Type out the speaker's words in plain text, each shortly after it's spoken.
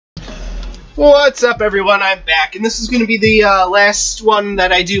What's up, everyone? I'm back, and this is going to be the last one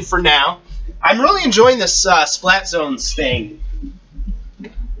that I do for now. I'm really enjoying this Splat Zones thing.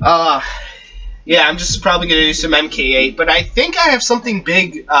 Yeah, I'm just probably going to do some MK8, but I think I have something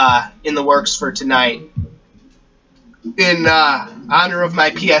big in the works for tonight. In honor of my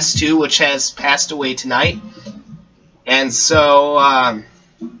PS2, which has passed away tonight. And so, I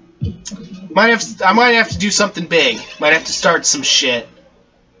might have to do something big. Might have to start some shit.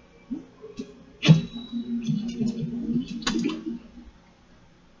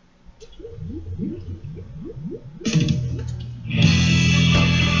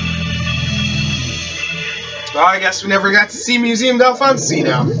 Well, I guess we never got to see Museum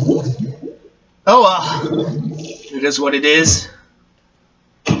d'Alfonsino. Oh well. It is what it is.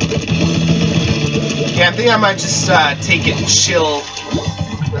 Yeah, I think I might just take it and chill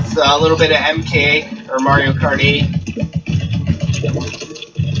with a little bit of MK or Mario Kart 8.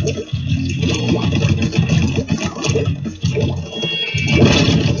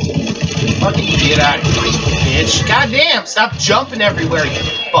 Fucking get out of here, bitch. Goddamn, stop jumping everywhere, you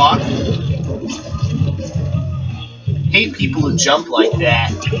fuck. Hate people who jump like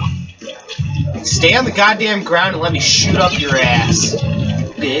that. Stay on the goddamn ground and let me shoot up your ass,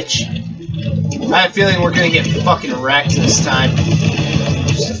 bitch. I have a feeling we're gonna get fucking wrecked this time.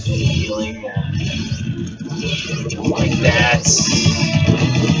 Just a feeling like that.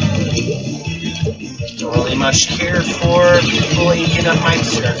 Don't really much care for people eating up my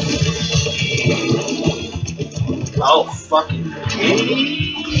turf. Oh, fucking.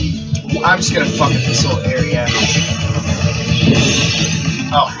 I'm just gonna fuck up this whole area.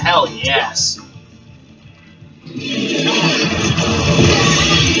 Oh, hell yes.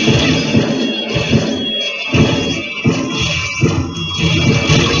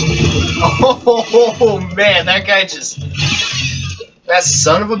 Oh, man, that guy just... That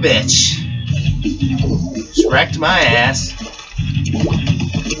son of a bitch. Just wrecked my ass.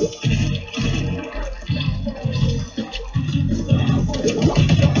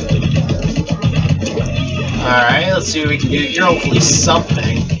 Alright, let's see what we can do here. Hopefully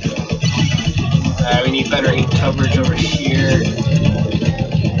something. We need better aim coverage over here.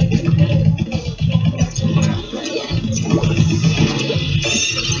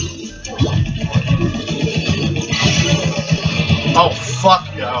 Oh, fuck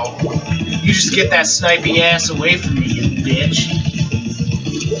no. You just get that sniping ass away from me, you bitch.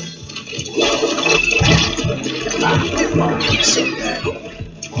 Ah, fuck. So bad.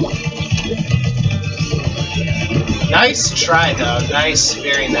 Nice try, though. Nice.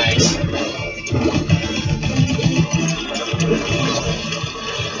 Very nice.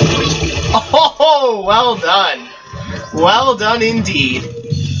 Oh, well done. Well done indeed.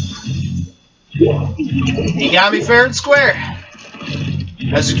 You got me fair and square.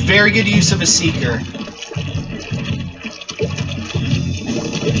 That's a very good use of a seeker.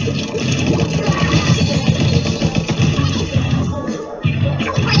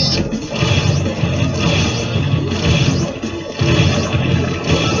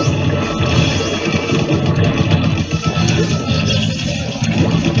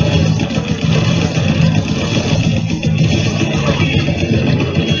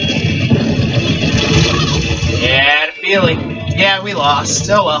 Yeah, we lost.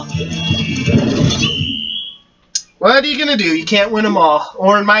 Oh well. What are you gonna do? You can't win them all.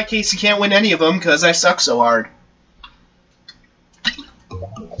 Or in my case, you can't win any of them because I suck so hard.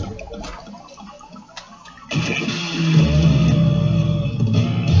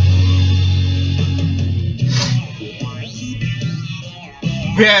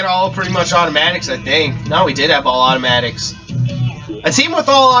 We had all pretty much automatics, I think. No, we did have all automatics. A team with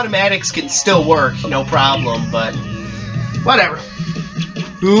all automatics can still work, no problem, but... whatever.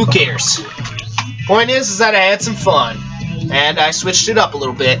 Who cares? Point is that I had some fun. And I switched it up a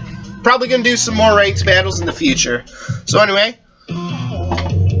little bit. Probably gonna do some more ranked battles in the future. So anyway,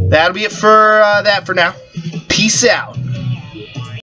 that'll be it for that for now. Peace out.